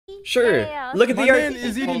Sure. Yeah. Look at My the man art.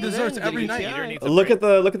 is eating desserts every night. Look at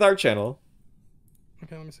the art channel.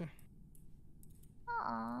 Okay, let me see.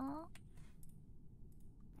 Aww.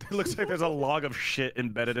 It looks like there's a log of shit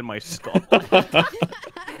embedded in my skull.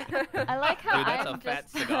 I like how Dude, that's I'm a fat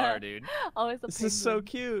just, cigar, dude. always a This is so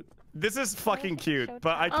cute. This is fucking cute,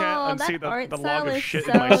 but I Oh, can't that unsee art the style log of is shit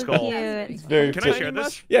so in my skull. cute. It's very Can I share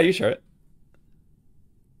this? Yeah, you share it.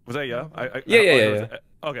 Was that yeah? Yeah.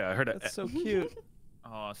 Okay, I heard it. That's so cute.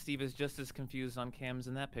 Oh, Steve is just as confused on cams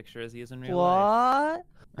in that picture as he is in real life.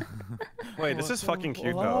 What? Wait, this is fucking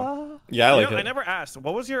cute though. What? Yeah, I like You know, it. I never asked.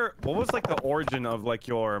 What was like the origin of like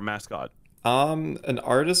your mascot? An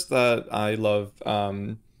artist that I love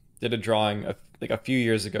did a drawing like a few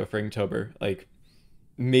years ago for Inktober, like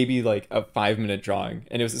maybe like a 5-minute drawing,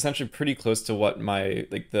 and it was essentially pretty close to what my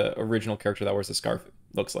the original character that wears a scarf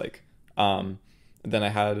looks like. Then I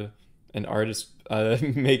had an artist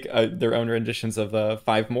make their own renditions of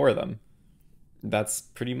 5 more of them. That's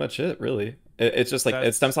pretty much it, really. It's just like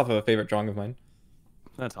it stems off of a favorite drawing of mine.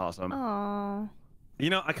 That's awesome. Aww.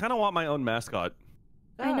 You know, I kind of want my own mascot.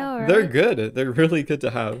 I know, right? They're good. They're really good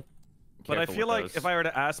to have. But I feel like if I were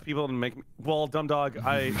to ask people to make, well, dumb dog,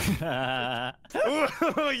 I.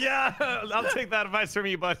 Yeah, I'll take that advice from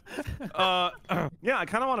you, but yeah, I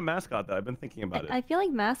kind of want a mascot though. I've been thinking about it. I feel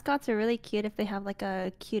like mascots are really cute if they have like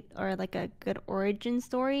a cute or like a good origin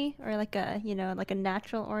story or like a like a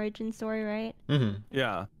natural origin story, right? Mm-hmm.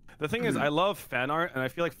 Yeah. The thing is, I love fan art, and I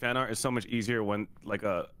feel like fan art is so much easier when like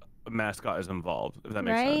a mascot is involved. If that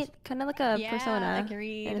makes sense. Right? Kind of like a persona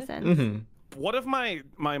agreed. in a sense. Mm-hmm. What if my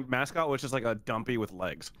mascot was just like a dumpy with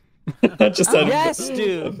legs? Just a Yes,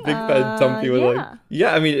 dude. big fat dumpy with like.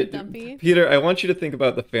 Yeah, I mean, Dumpy. Peter, I want you to think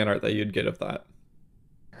about the fan art that you'd get of that.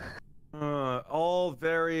 All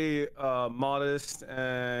very modest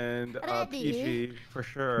and PG for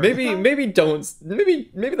sure. Maybe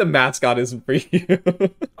the mascot isn't for you.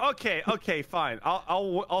 Okay, fine.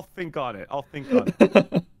 I'll think on it. I'll think on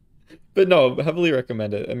it. But no, heavily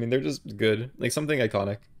recommend it. I mean, they're just good, like something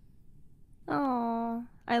iconic. Oh,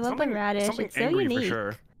 I love the radish. Something It's so angry unique. for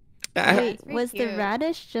sure. Wait, very was the cute.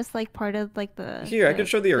 radish just like part of like the? Here, I could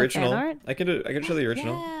show the fan original. art? I could show the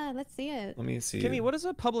original. Yeah, let's see it. Let me see. Kimmy, what does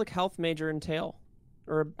a public health major entail?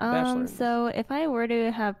 Or a bachelor? So if I were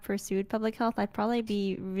to have pursued public health, I'd probably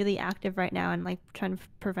be really active right now and like trying to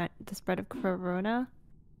prevent the spread of corona.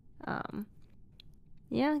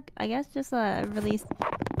 Yeah, I guess just really,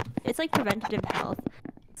 it's like preventative health.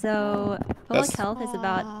 So public health is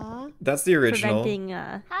about That's the original.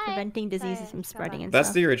 preventing diseases from spreading and That's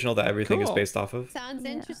stuff. the original that everything is Cool. based off of. Sounds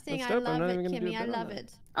interesting. That's I dope. I'm love not it, even gonna do a Kimmy. I bit on love that.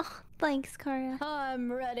 it. Oh, thanks, Kara.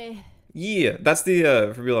 I'm ready. Yeah, that's the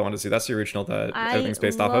for people I want to see. That's the original that everything's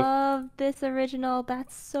based off of. I love this original.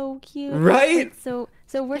 That's so cute. Right? Like,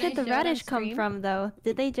 so where Can did I the show it on radish come stream? from though?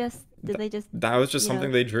 Did they just That was just you know?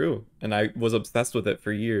 something they drew, and I was obsessed with it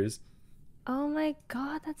for years. Oh my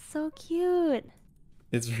god, that's so cute.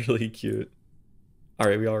 It's really cute. All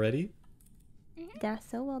right, we all ready? That's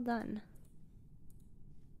so well done.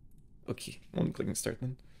 Okay, I'm clicking start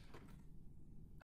then.